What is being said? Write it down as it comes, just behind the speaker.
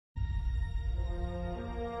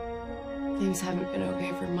Things haven't been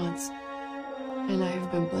okay for months, and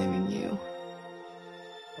I've been blaming you.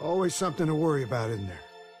 Always something to worry about, isn't there?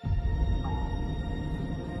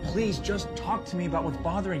 Please, just talk to me about what's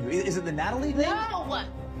bothering you. Is it the Natalie thing? No!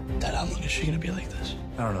 Dad, how long is she gonna be like this?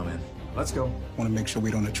 I don't know, man. Let's go. Want to make sure we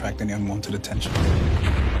don't attract any unwanted attention.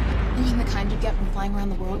 You mean the kind you get from flying around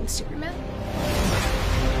the world with Superman?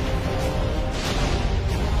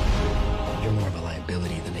 You're more of a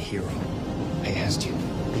liability than a hero. I asked you to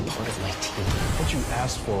be part of my team. What you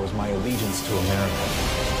asked for was my allegiance to America.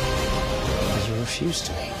 But you refused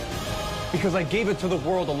to me. Because I gave it to the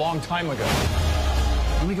world a long time ago.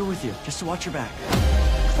 Let me go with you, just to watch your back.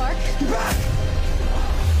 Clark? Get back!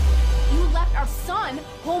 You left our son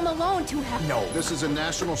home alone to have... No, this is a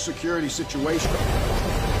national security situation.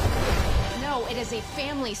 No, it is a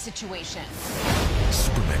family situation.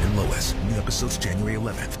 Superman and Lois. New episodes January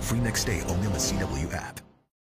 11th. Free next day only on the CW app.